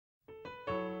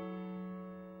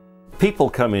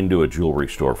People come into a jewelry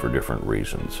store for different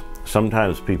reasons.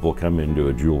 Sometimes people come into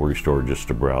a jewelry store just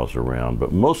to browse around,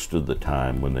 but most of the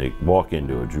time when they walk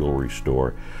into a jewelry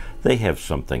store, they have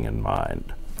something in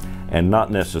mind. And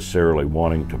not necessarily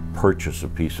wanting to purchase a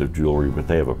piece of jewelry, but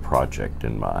they have a project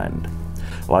in mind.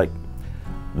 Like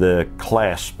the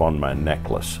clasp on my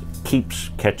necklace keeps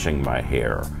catching my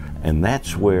hair, and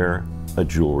that's where a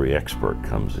jewelry expert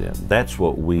comes in. That's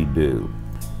what we do.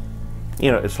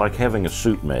 You know, it's like having a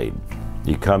suit made.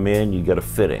 You come in, you get a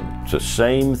fitting. It's the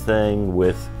same thing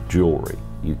with jewelry.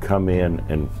 You come in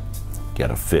and get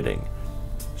a fitting.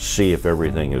 See if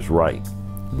everything is right.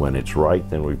 When it's right,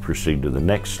 then we proceed to the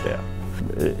next step.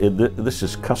 This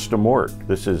is custom work.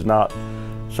 This is not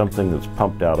something that's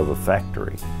pumped out of a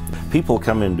factory. People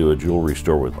come into a jewelry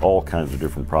store with all kinds of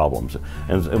different problems.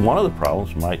 And one of the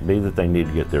problems might be that they need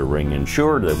to get their ring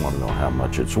insured. They want to know how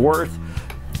much it's worth.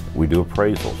 We do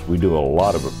appraisals. We do a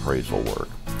lot of appraisal work.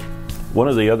 One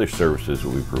of the other services that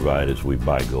we provide is we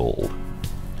buy gold.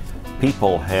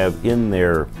 People have in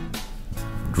their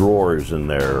drawers, in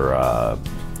their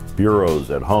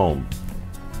bureaus at home,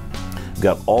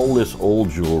 got all this old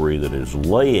jewelry that is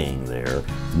laying there,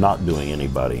 not doing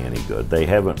anybody any good. They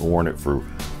haven't worn it for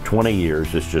 20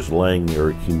 years, it's just laying there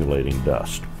accumulating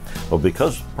dust. Well,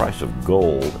 because the price of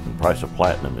gold and the price of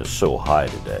platinum is so high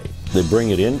today, they bring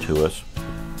it into us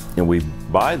and we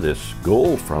buy this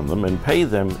gold from them and pay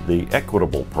them the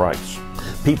equitable price.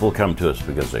 People come to us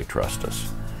because they trust us.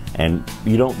 And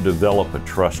you don't develop a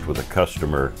trust with a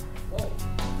customer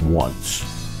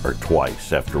once or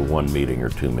twice after one meeting or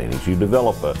two meetings. You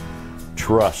develop a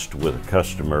trust with a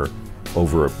customer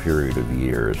over a period of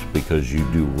years because you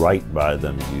do right by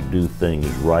them, you do things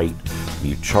right,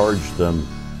 you charge them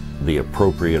the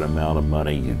appropriate amount of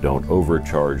money, you don't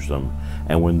overcharge them,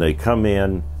 and when they come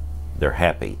in, they're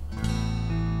happy.